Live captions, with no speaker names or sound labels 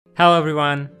Hello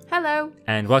everyone, Hello.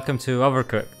 and welcome to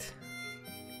Overcooked.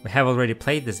 We have already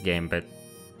played this game, but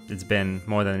it's been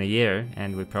more than a year,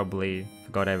 and we probably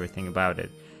forgot everything about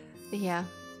it. Yeah.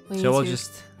 So we'll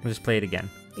just play it again.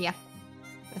 Yeah,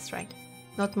 that's right.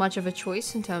 Not much of a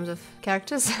choice in terms of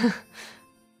characters.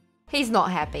 He's not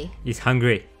happy. He's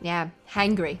hungry. Yeah,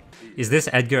 hangry. Is this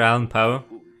Edgar Allan Poe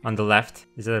on the left?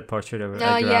 Is that a portrait of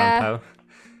Edgar yeah. Allan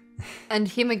Poe? And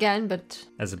him again, but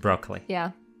As a broccoli. yeah.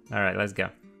 Alright, let's go.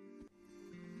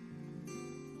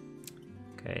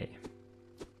 Okay.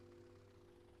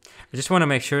 I just want to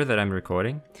make sure that I'm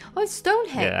recording. Oh, it's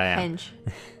Stonehenge. Yeah, I am.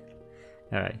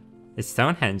 Alright. It's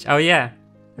Stonehenge. Oh yeah.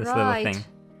 This Right. little thing.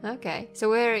 Okay, so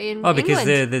we're in Oh, because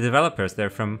England. the developers, they're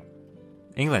from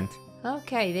England.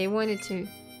 Okay, they wanted to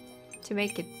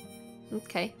make it.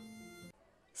 Okay.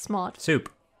 Smart. Soup.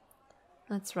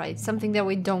 That's right. Something that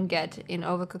we don't get in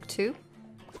Overcooked 2.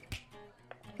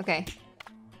 Okay.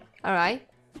 All right.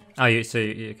 Oh,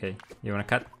 okay. You want to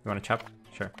cut? You want to chop?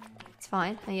 Sure. It's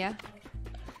fine. Yeah.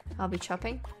 I'll be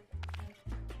chopping.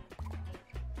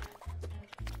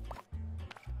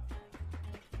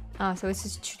 Ah, so it's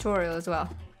a tutorial as well.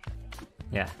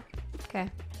 Yeah. Okay.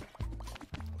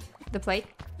 The plate.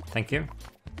 Thank you.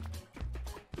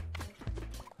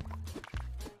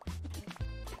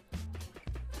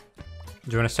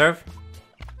 Do you want to serve?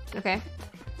 Okay.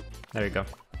 There you go.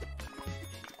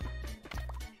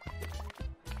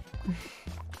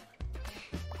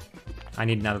 I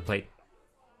need another plate.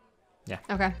 Yeah.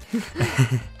 Okay.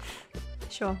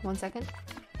 Sure. 1 second.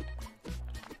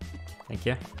 Thank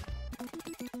you.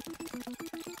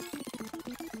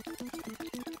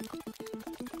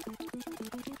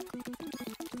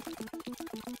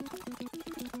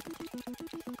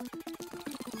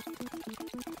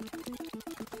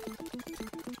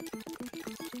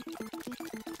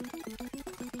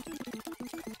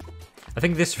 I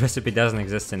think this recipe doesn't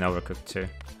exist in Overcooked too.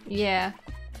 Yeah.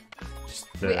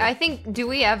 Just, I think. Do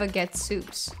we ever get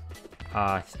soups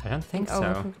I don't in think so.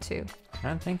 Overcooked 2? I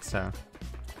don't think so.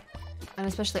 And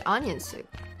especially onion soup.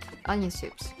 Onion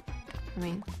soups. I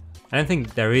mean. I don't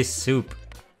think there is soup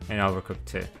in Overcooked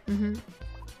too. Mm-hmm.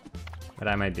 But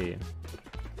I might be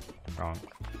wrong.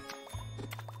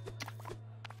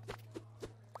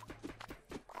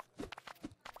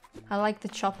 I like the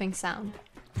chopping sound.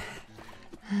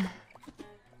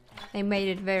 They made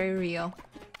it very real.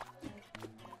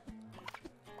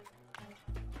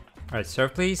 Alright,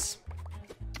 serve please.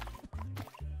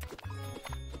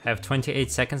 I have 28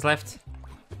 seconds left.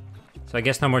 So I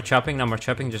guess no more chopping,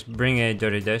 just bring a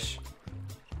dirty dish.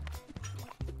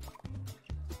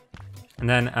 And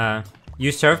then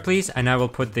you serve please, and I will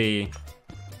put the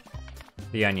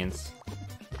onions.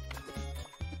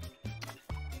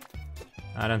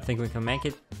 I don't think we can make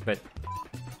it, but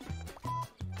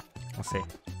we'll see.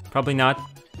 Probably not.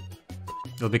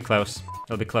 It'll be close.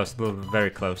 It'll be close. It'll be very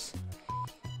close.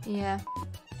 Yeah.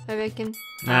 Maybe I can.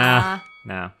 Nah.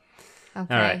 No.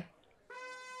 Okay. Alright.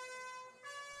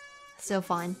 Still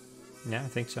fine. Yeah, I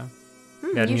think so.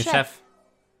 Hmm, Got a new chef.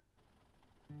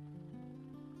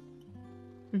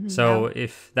 So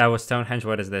if that was Stonehenge,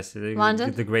 what is this?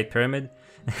 London? The Great Pyramid?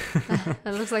 It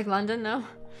looks like London, no?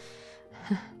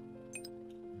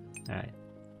 Alright.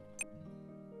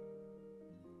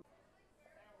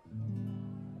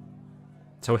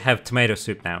 So we have tomato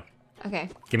soup now. Okay.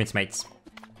 Give me tomatoes.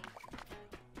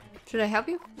 Should I help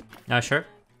you? Sure.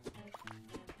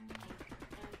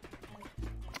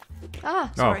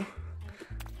 Ah, sorry.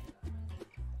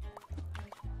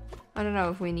 I don't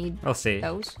know if we need We'll see.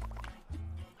 those.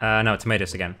 No,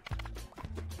 tomatoes again.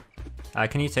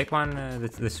 Can you take one,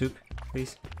 the soup,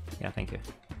 please? Yeah, thank you.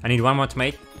 I need one more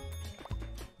tomato.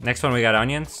 Next one we got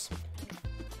onions.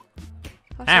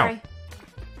 Oh, Ow. sorry.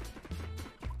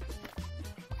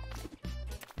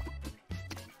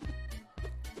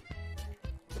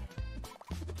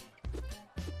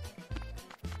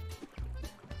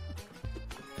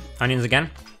 Onions again.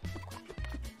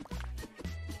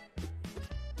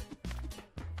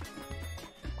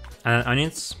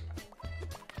 Onions.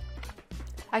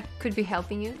 I could be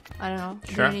helping you. I don't know.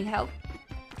 Sure. Do you need help?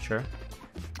 Sure.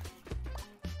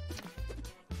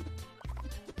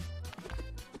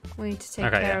 We need to take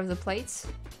Okay, care yeah. of the plates.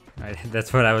 Alright,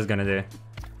 that's what I was gonna do.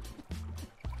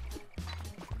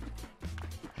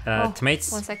 Oh,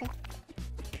 Tomatoes. 1 second.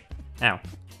 Ow.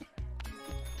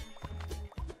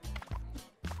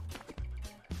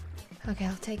 Okay,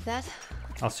 I'll take that.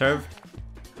 I'll serve.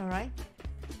 Alright.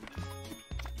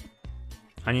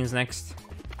 Onions next.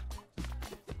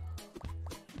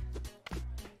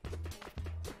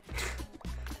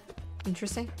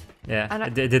 Interesting. Yeah, And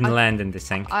it didn't land in the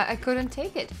sink. I couldn't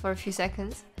take it for a few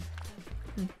seconds.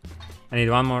 I need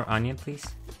one more onion, please.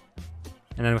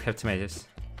 And then we have tomatoes.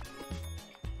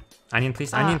 Onion,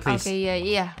 please. Onion, please. Okay, yeah,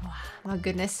 yeah. My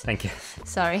goodness. Thank you.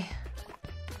 Sorry.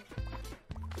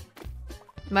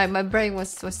 My brain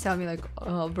was telling me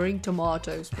like, bring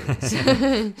tomatoes,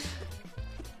 please.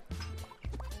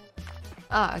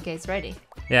 Ah, okay, it's ready.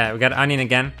 Yeah, we got onion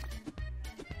again.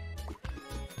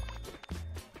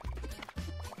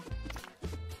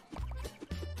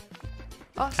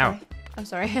 Oh, sorry. I'm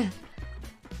sorry.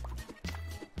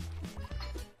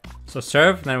 So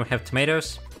serve, then we have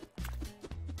tomatoes.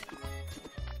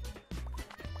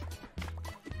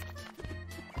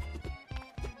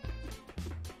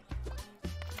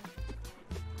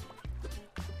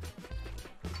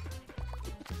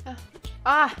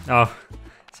 Ah! Oh,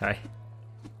 sorry.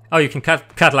 Oh, you can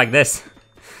cut like this.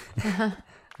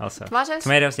 Also. Tomatoes?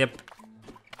 Tomatoes, yep.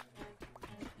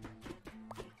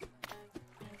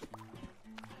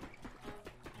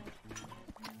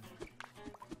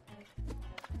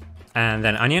 And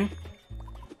then onion.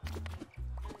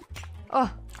 Oh,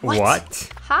 what? What?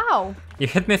 How? You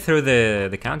hit me through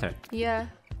the counter. Yeah.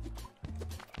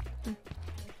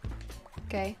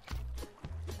 Okay.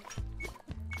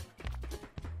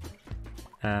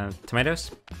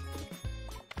 Tomatoes.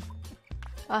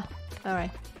 Ah,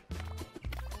 alright.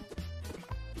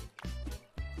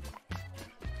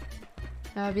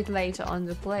 A bit later on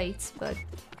the plates, but...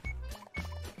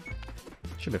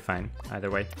 Should be fine, either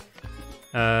way.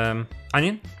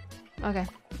 Onion. Okay.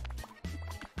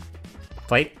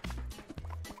 Plate.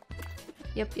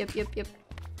 Yep. Can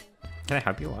I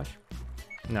help you wash?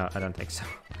 No, I don't think so.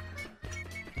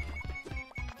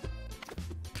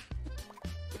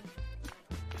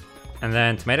 And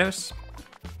then tomatoes.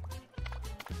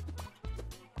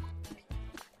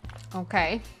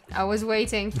 Okay. I was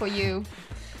waiting for you,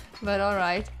 but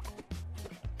alright.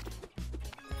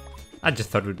 I just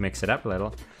thought we'd mix it up a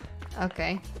little.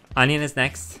 Okay. Onion is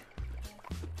next.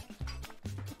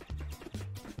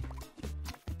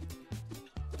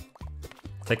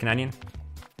 Take an onion.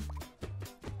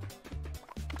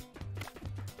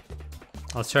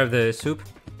 I'll serve the soup.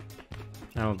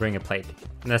 And I'll bring a plate.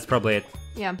 And that's probably it.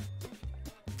 Yeah.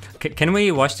 Can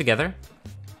we wash together?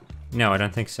 No, I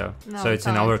don't think so. No, So it's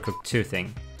an can't. Overcooked 2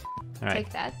 thing. Alright.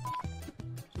 Take that.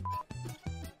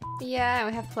 Yeah,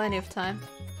 we have plenty of time.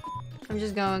 I'm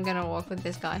just gonna walk with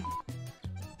this guy.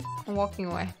 I'm walking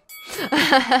away.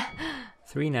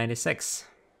 396.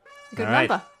 Good All right.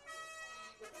 number.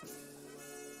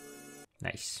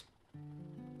 Nice.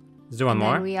 Let's do one And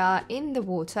more. then we are in the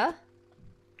water.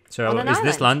 So on an is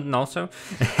this island. London also?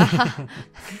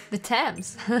 The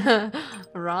Thames.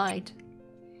 Right.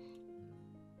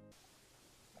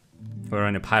 We're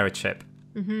on a pirate ship.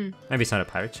 Mm-hmm. Maybe it's not a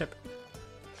pirate ship.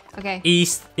 Okay.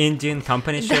 East Indian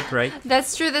Company ship, right?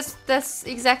 That's true. That's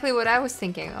exactly what I was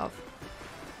thinking of.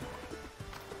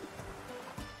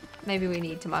 Maybe we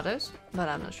need tomatoes, but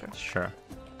I'm not sure. Sure.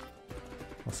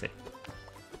 We'll see.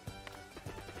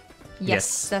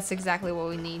 Yes, that's exactly what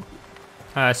we need.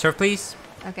 Serve, please.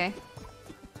 Okay.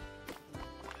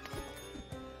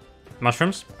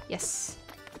 Mushrooms. Yes.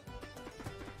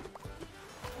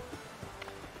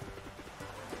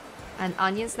 And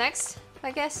onions next,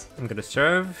 I guess. I'm gonna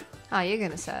serve. Oh, you're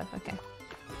gonna serve. Okay.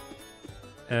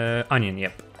 Onion,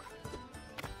 yep.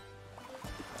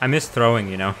 I miss throwing,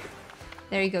 you know.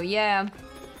 There you go. Yeah.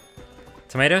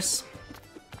 Tomatoes.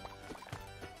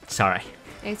 Sorry.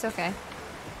 It's okay.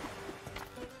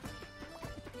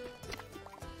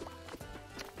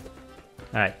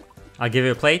 Alright. I'll give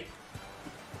you a plate.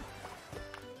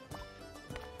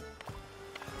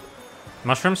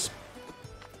 Mushrooms.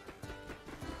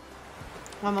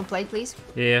 One more plate, please.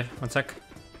 Yeah, one sec.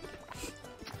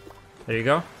 There you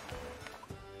go.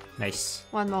 Nice.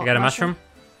 One more. I got a mushroom.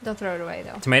 Don't throw it away,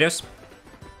 though. Tomatoes.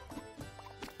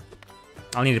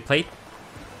 I'll need a plate.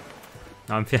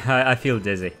 I feel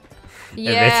dizzy.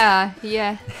 Yeah,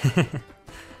 yeah.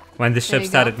 When the There ship you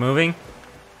started go. moving.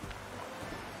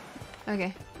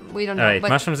 Okay. We don't know. Alright,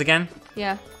 But mushrooms again.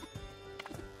 yeah.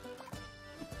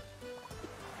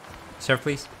 Serve,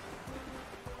 please.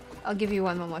 I'll give you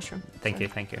one more mushroom. Thank So- you,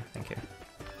 thank you, thank you.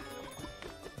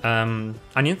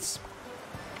 Onions.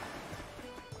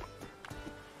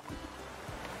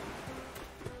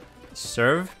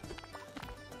 Serve.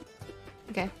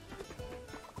 Okay.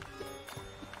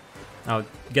 Oh,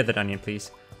 get that onion,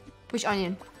 please. Which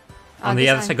onion? On the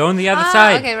this other side. onion. Go on the other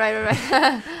side. Okay, right.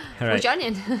 All right. Which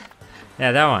onion?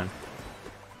 Yeah, that one.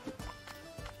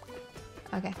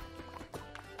 Okay.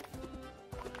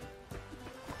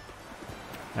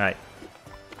 All right.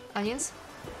 Onions?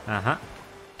 Uh-huh.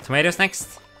 Tomatoes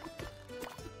next.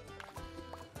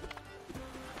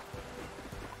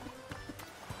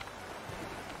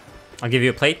 I'll give you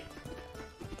a plate.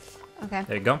 Okay.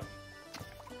 There you go.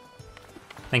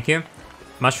 Thank you.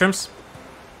 Mushrooms.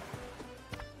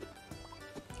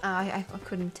 I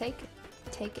couldn't take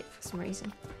it for some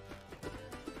reason.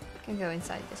 Can go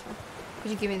inside this one.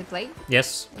 Could you give me the plate?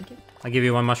 Yes. Thank you. I'll give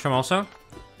you one mushroom also.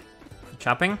 For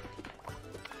chopping.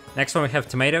 Next one we have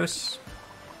tomatoes.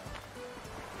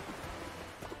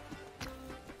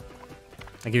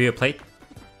 I'll give you a plate.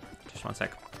 Just one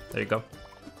sec. There you go.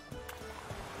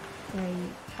 There you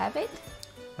have it.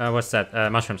 What's that?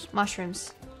 Mushrooms.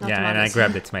 Mushrooms. Not Yeah, and I tomatoes.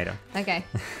 grabbed the tomato. Okay.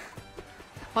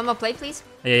 One more plate, please.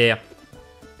 Yeah.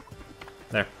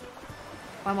 There.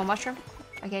 One more mushroom.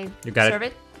 Okay. You got it. serve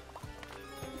it.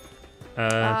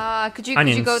 Could you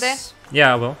Onions. go there?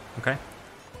 Yeah, I will. Okay.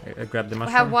 I grabbed the We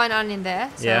mushroom. have one onion there.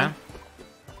 So. Yeah.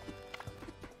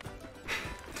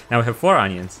 Now we have 4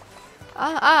 onions.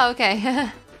 Okay.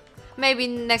 Maybe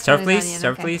next Serve, one please. is onion.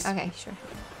 Serve, okay. please. Okay, sure.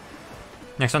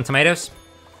 Next one, tomatoes.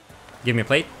 Give me a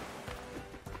plate.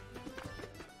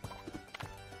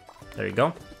 There you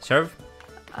go. Serve.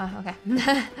 Okay.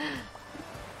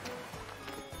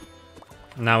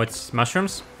 Now it's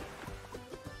mushrooms.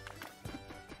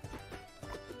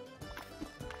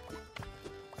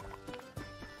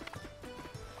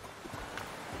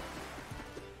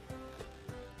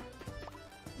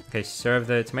 Okay, serve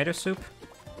the tomato soup.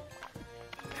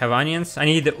 Have onions. I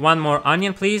need one more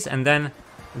onion, please, and then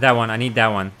that one. I need that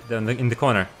one in the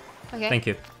corner. Okay. Thank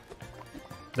you.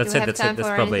 That's we it. have That's time it. That's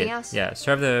for probably it. anything else? Yeah.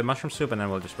 Serve the mushroom soup, and then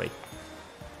we'll just wait.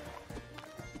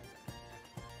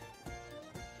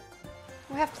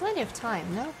 We have plenty of time,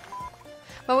 no?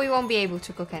 But we won't be able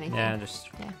to cook anything. Yeah, just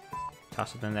Yeah.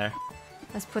 toss it in there.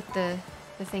 Let's put the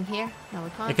thing here. No, we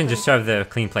can't. You can just serve the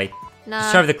clean plate. No.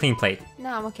 Just serve the clean plate.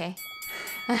 No, I'm okay.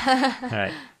 All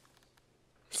right.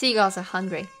 Seagulls are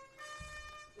hungry.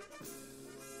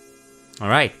 All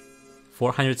right.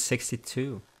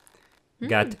 462.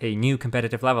 Got a new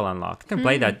competitive level unlocked. Can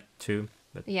play that too,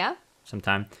 but Yeah.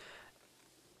 sometime.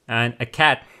 And a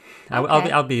cat.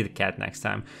 Okay. I'll be the cat next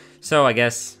time. So I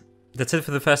guess that's it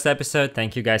for the first episode.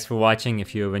 Thank you guys for watching.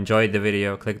 If you've enjoyed the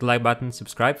video, click the like button,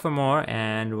 subscribe for more,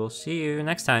 and we'll see you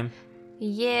next time.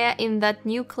 Yeah, in that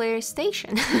nuclear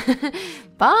station.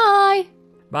 Bye.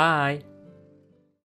 Bye.